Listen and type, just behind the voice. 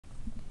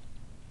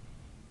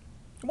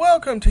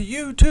Welcome to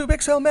YouTube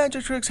Excel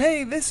Magic Tricks.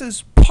 Hey, this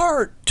is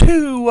part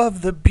 2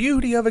 of the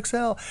beauty of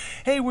Excel.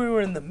 Hey, we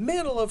were in the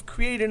middle of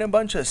creating a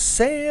bunch of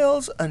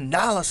sales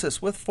analysis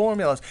with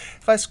formulas.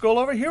 If I scroll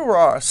over, here were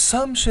our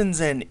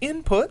assumptions and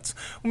inputs.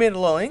 We made a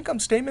little income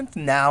statement.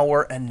 Now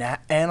we're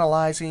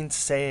analyzing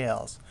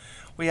sales.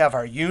 We have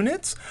our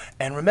units,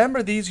 and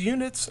remember these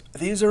units,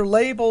 these are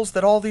labels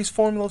that all these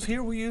formulas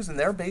here we use, and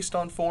they're based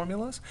on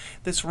formulas.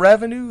 This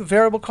revenue,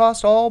 variable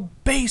cost, all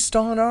based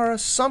on our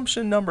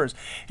assumption numbers.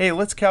 Hey,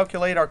 let's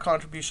calculate our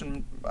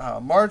contribution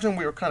margin.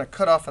 We were kind of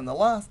cut off in the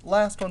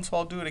last one, so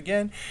I'll do it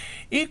again.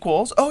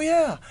 Equals, oh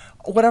yeah,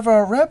 whatever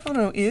our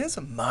revenue is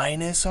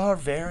minus our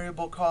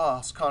variable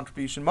cost.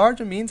 Contribution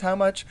margin means how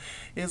much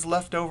is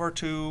left over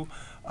to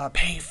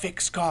pay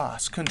fixed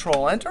costs.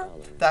 Control Enter.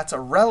 That's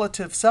a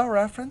relative cell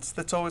reference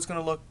that's always going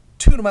to look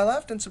 2 to my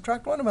left and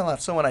subtract 1 to my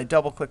left. So when I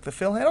double click the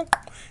fill handle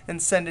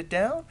and send it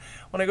down,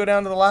 when I go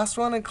down to the last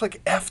one and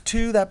click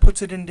F2, that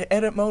puts it into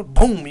edit mode.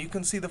 Boom, you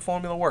can see the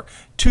formula work.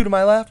 2 to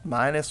my left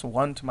minus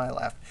 1 to my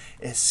left.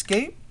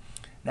 Escape.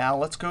 Now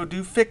let's go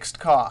do fixed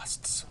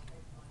costs.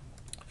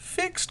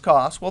 Fixed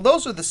costs, well,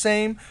 those are the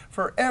same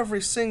for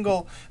every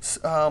single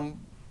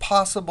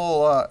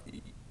possible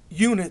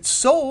units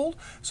sold.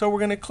 So we're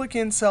going to click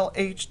in cell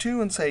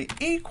H2 and say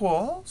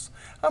equals.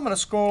 I'm going to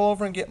scroll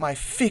over and get my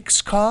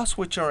fixed costs,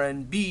 which are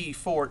in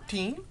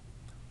B14.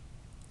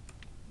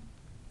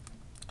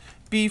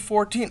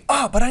 B14.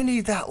 Oh, but I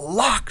need that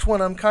locked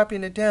when I'm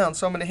copying it down.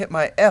 So I'm going to hit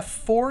my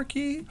F4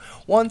 key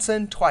once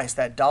and twice.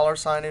 That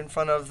 $ in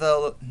front of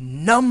the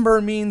number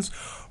means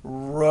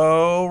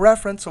row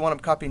reference. So when I'm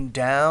copying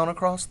down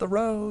across the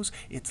rows,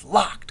 it's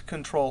locked.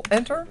 Control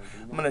Enter.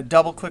 I'm going to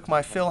double click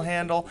my fill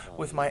handle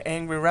with my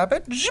angry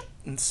rabbit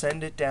and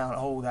send it down.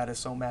 Oh, that is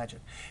so magic.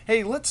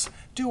 Hey, let's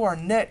do our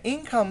net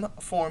income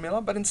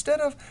formula, but instead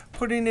of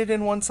putting it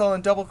in one cell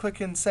and double click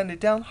and send it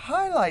down,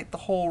 highlight the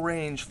whole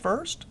range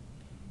first.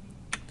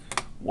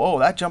 Whoa,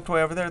 that jumped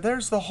way over there.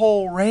 There's the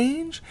whole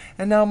range.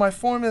 And now my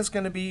formula is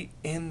going to be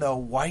in the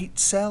white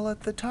cell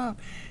at the top.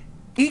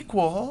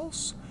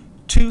 Equals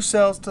 2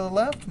 cells to the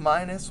left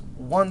minus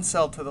 1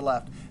 cell to the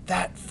left.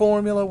 That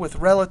formula with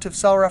relative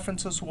cell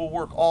references will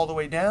work all the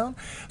way down.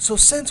 So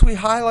since we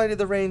highlighted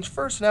the range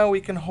first, now we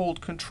can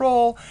hold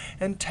Control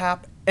and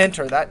tap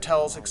Enter. That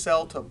tells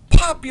Excel to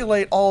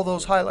populate all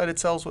those highlighted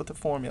cells with the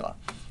formula.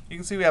 You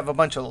can see we have a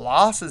bunch of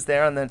losses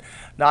there, and then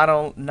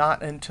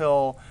not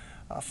until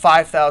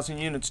 5,000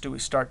 units do we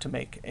start to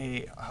make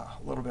a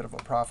little bit of a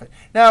profit.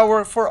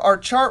 Now, for our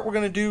chart, we're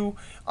going to do,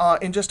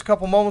 in just a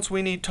couple moments,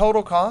 we need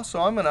total cost.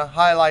 So I'm going to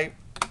highlight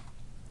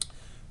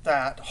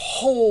that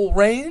whole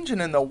range.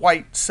 And in the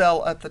white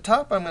cell at the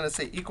top, I'm going to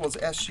say equals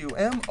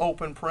SUM,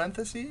 open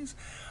parentheses.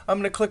 I'm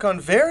going to click on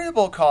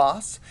variable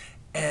costs.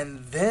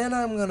 And then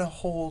I'm going to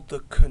hold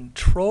the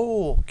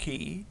Control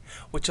key,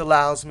 which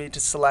allows me to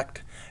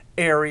select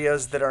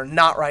areas that are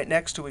not right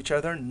next to each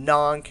other,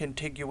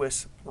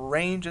 non-contiguous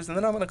ranges, and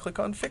then I'm going to click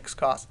on fixed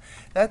costs.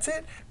 That's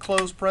it.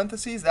 Close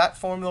parentheses. That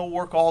formula will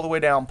work all the way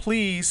down.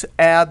 Please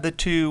add the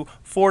 2,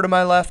 4 to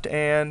my left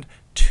and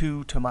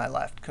 2 to my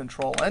left.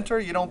 Control Enter.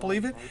 You don't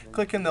believe it?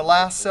 Click in the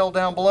last cell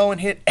down below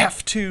and hit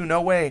F2.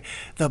 No way.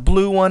 The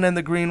blue one and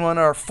the green one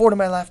are 4 to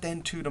my left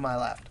and 2 to my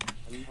left.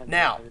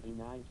 Now,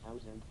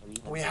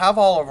 we have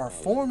all of our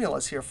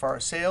formulas here for our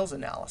sales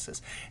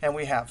analysis, and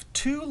we have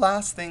 2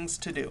 last things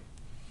to do.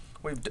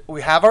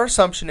 We have our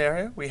assumption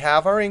area. We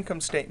have our income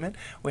statement.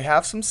 We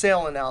have some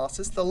sale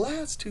analysis. The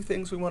last 2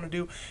 things we want to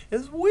do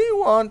is we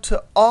want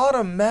to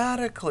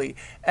automatically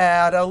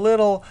add a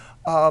little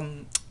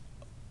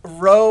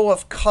row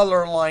of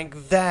color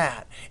like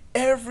that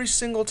every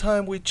single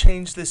time we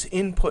change this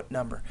input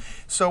number.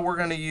 So we're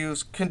going to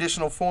use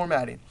conditional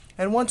formatting.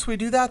 And once we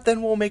do that,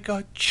 then we'll make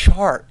a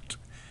chart.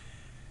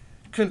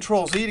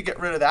 Control Z to get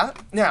rid of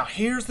that. Now,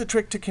 here's the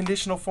trick to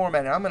conditional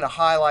formatting. I'm going to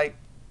highlight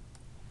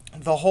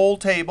the whole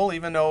table.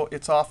 Even though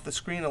it's off the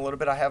screen a little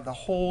bit, I have the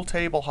whole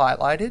table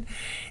highlighted.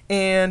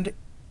 And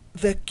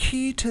the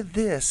key to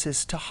this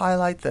is to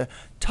highlight the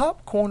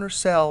top corner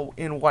cell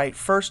in white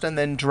first and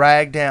then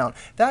drag down.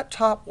 That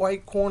top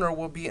white corner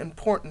will be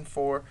important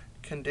for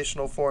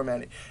conditional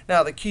formatting.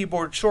 Now, the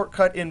keyboard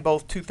shortcut in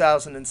both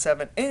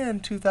 2007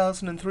 and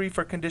 2003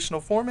 for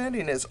conditional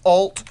formatting is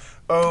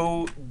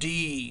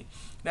Alt-O-D.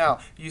 Now,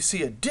 you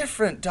see a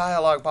different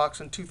dialog box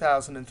in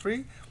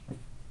 2003.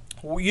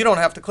 You don't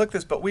have to click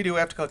this, but we do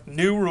have to click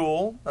New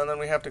Rule, and then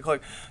we have to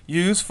click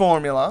Use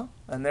Formula.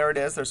 And there it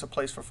is. There's a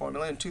place for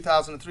formula. In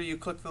 2003, you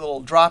click the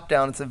little drop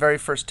down. It's the very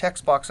first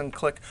text box, and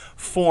click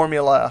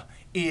Formula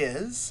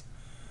Is.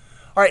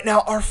 All right,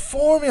 now our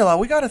formula,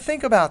 we got to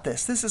think about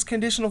this. This is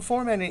conditional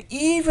formatting.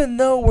 Even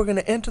though we're going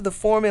to enter the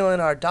formula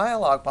in our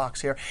dialog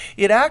box here,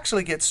 it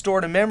actually gets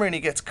stored in memory, and it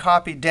gets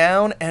copied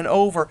down and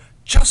over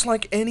just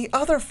like any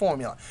other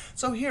formula.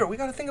 So here, we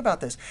got to think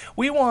about this.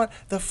 We want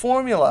the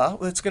formula,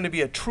 that's going to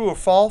be a true or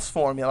false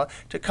formula,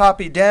 to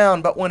copy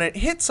down. But when it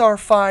hits our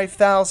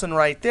 5,000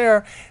 right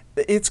there,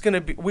 it's going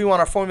to be, we want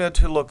our formula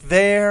to look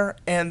there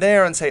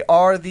and say,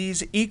 are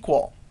these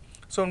equal?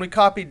 So when we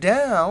copy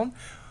down,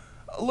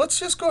 let's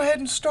just go ahead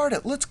and start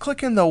it. Let's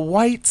click in the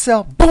white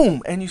cell,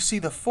 boom, and you see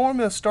the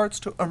formula starts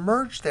to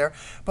emerge there.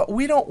 But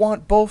we don't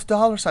want both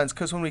dollar signs,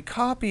 because when we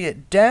copy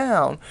it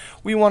down,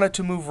 we want it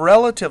to move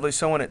relatively.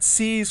 So when it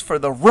sees for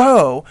the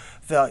row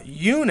the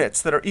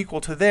units that are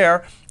equal to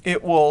there,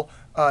 it will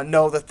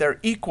know that they're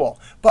equal.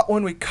 But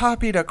when we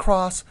copied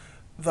across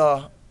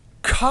the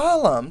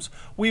columns,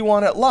 we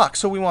want it locked.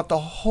 So we want the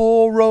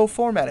whole row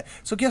formatted.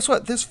 So guess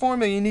what? This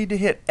formula, you need to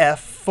hit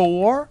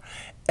F4,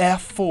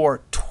 F4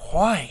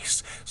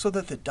 twice so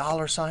that the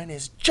dollar sign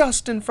is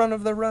just in front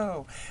of the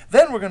row.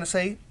 Then we're going to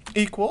say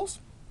equals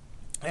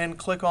and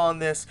click on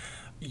this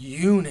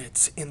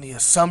units in the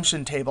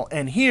assumption table.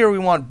 And here we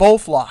want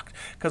both locked,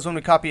 because when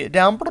we copy it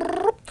down,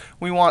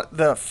 we want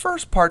the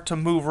first part to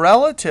move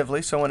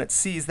relatively. So when it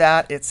sees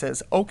that, it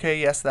says, OK,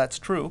 yes, that's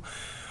true.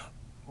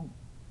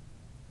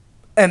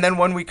 And then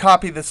when we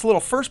copy this little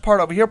first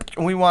part over here,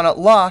 we want it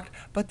locked.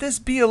 But this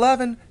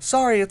B11,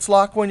 sorry, it's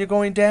locked when you're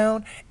going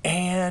down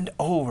and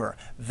over.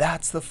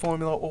 That's the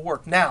formula that will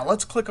work. Now,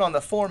 let's click on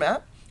the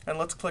format. And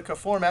let's click a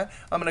format.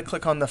 I'm going to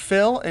click on the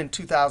fill in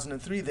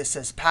 2003. This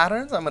says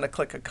patterns. I'm going to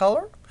click a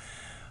color.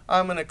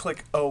 I'm going to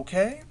click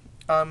OK.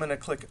 I'm going to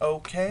click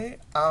OK.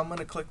 I'm going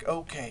to click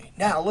OK.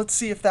 Now, let's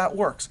see if that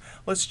works.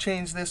 Let's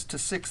change this to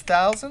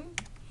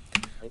 6,000.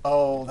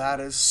 Oh, that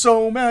is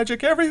so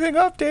magic. Everything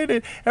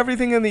updated.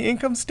 Everything in the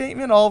income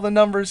statement, all the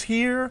numbers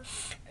here.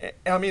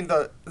 I mean,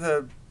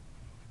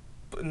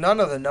 none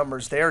of the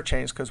numbers there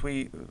changed because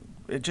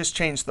it just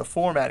changed the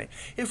formatting.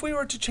 If we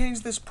were to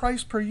change this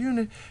price per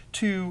unit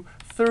to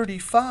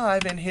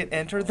 35 and hit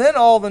enter, then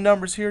all the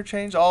numbers here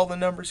change, all the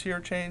numbers here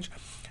change.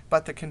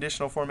 But the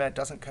conditional format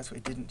doesn't, because we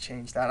didn't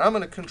change that. I'm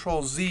going to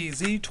Control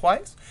Z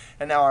twice.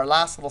 And now our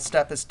last little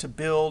step is to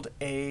build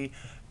a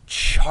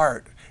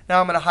chart.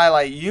 Now I'm going to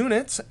highlight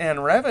units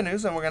and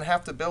revenues, and we're going to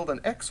have to build an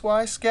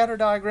XY scatter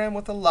diagram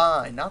with a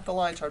line. Not the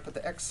line chart, but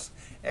the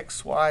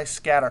XY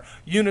scatter.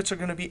 Units are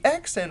going to be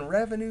X, and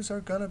revenues are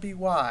going to be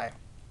Y.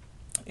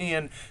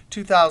 In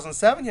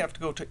 2007, you have to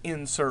go to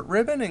Insert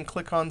Ribbon and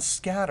click on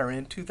Scatter.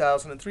 In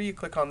 2003, you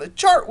click on the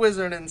Chart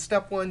Wizard. In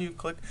Step 1, you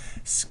click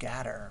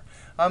Scatter.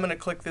 I'm going to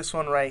click this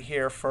one right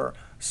here for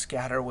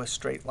Scatter with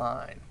Straight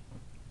Line.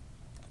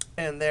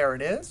 And there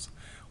it is.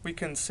 We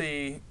can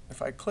see,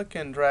 if I click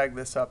and drag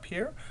this up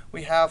here,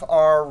 we have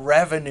our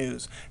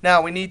revenues.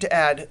 Now we need to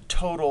add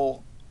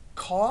total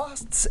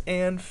costs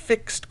and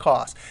fixed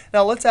costs.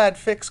 Now let's add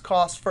fixed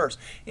costs first.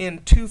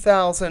 In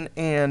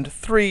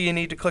 2003, you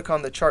need to click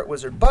on the Chart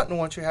Wizard button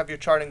once you have your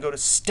chart and go to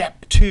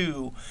Step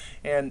 2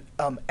 and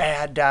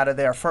add data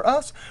there. For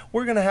us,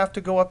 we're going to have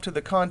to go up to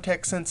the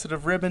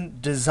context-sensitive ribbon,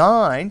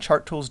 Design,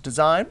 Chart Tools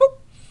Design, boop,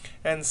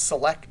 and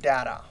select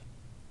Data.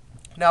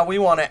 Now we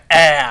want to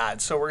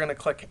add, so we're going to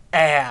click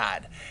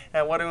Add.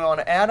 And what do we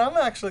want to add? I'm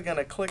actually going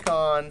to click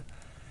on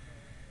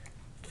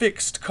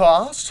Fixed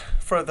Cost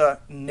for the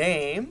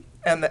name.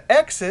 And the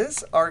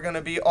X's are going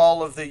to be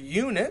all of the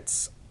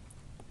units.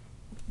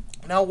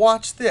 Now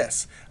watch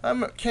this.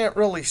 I can't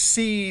really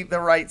see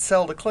the right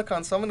cell to click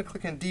on, so I'm going to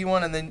click in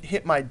D1 and then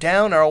hit my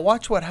down arrow.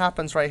 Watch what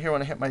happens right here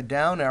when I hit my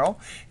down arrow.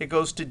 It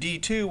goes to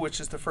D2, which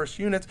is the first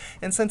units.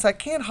 And since I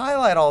can't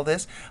highlight all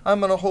this,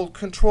 I'm going to hold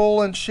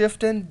Control and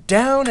Shift and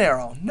down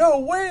arrow. No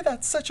way!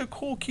 That's such a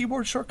cool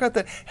keyboard shortcut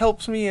that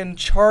helps me in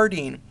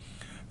charting.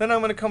 Then I'm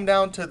going to come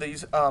down to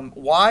these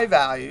Y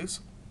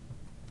values.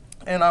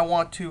 And I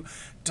want to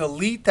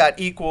delete that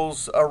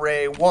equals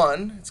array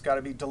 1. It's got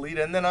to be deleted.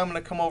 And then I'm going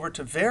to come over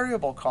to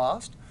variable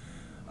cost.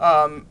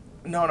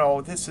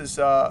 No, this is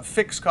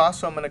fixed cost.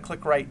 So I'm going to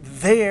click right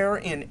there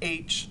in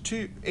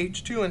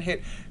H2 and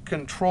hit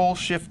Control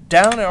Shift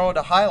down arrow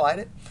to highlight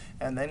it.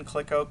 And then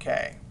click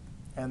OK.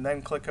 And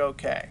then click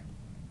OK.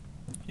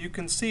 You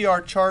can see our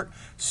chart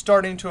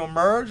starting to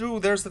emerge. Ooh,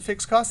 there's the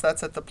fixed cost.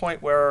 That's at the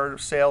point where our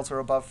sales are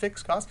above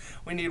fixed cost.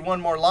 We need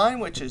one more line,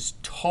 which is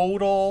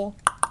total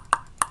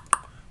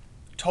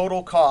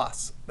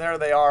costs. There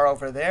they are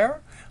over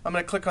there. I'm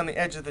going to click on the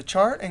edge of the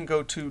chart and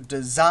go to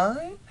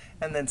Design,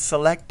 and then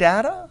Select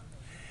Data,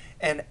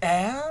 and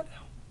Add.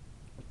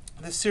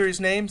 The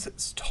series names,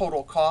 it's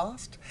total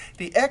cost.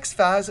 The X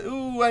values,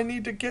 ooh, I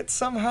need to get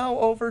somehow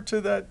over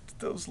to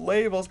those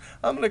labels.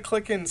 I'm going to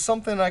click in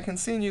something I can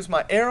see and use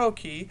my arrow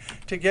key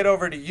to get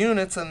over to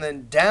units and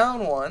then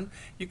down one.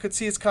 You could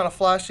see it's kind of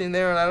flashing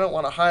there, and I don't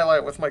want to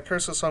highlight with my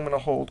cursor, so I'm going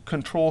to hold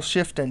Control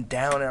Shift and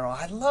down arrow.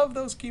 I love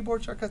those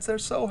keyboard shortcuts. They're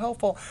so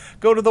helpful.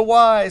 Go to the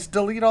Y's,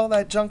 delete all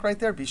that junk right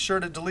there. Be sure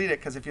to delete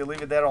it, because if you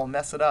leave it there, it'll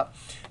mess it up.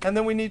 And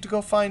then we need to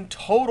go find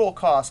total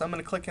cost. I'm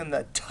going to click in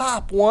the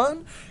top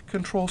one,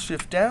 Control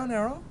Shift down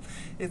arrow.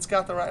 It's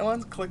got the right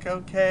ones. Click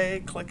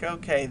OK, click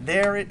OK.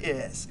 There it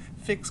is.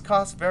 Fixed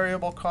cost,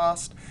 variable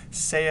cost,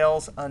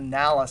 sales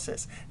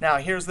analysis. Now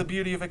here's the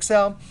beauty of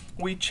Excel.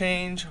 We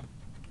change,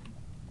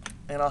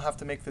 and I'll have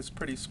to make this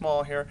pretty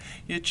small here.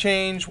 You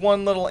change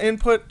one little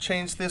input,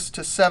 change this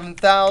to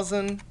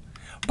 7,000.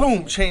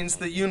 Boom, change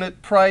the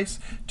unit price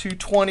to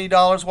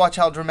 $20. Watch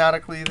how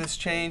dramatically this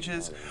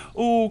changes.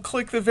 Ooh,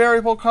 click the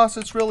variable cost,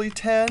 it's really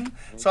 10.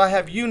 So I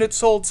have units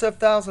sold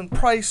 7,000,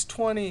 price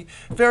 20,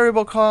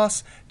 variable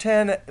cost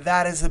 10.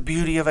 That is the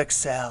beauty of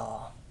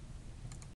Excel.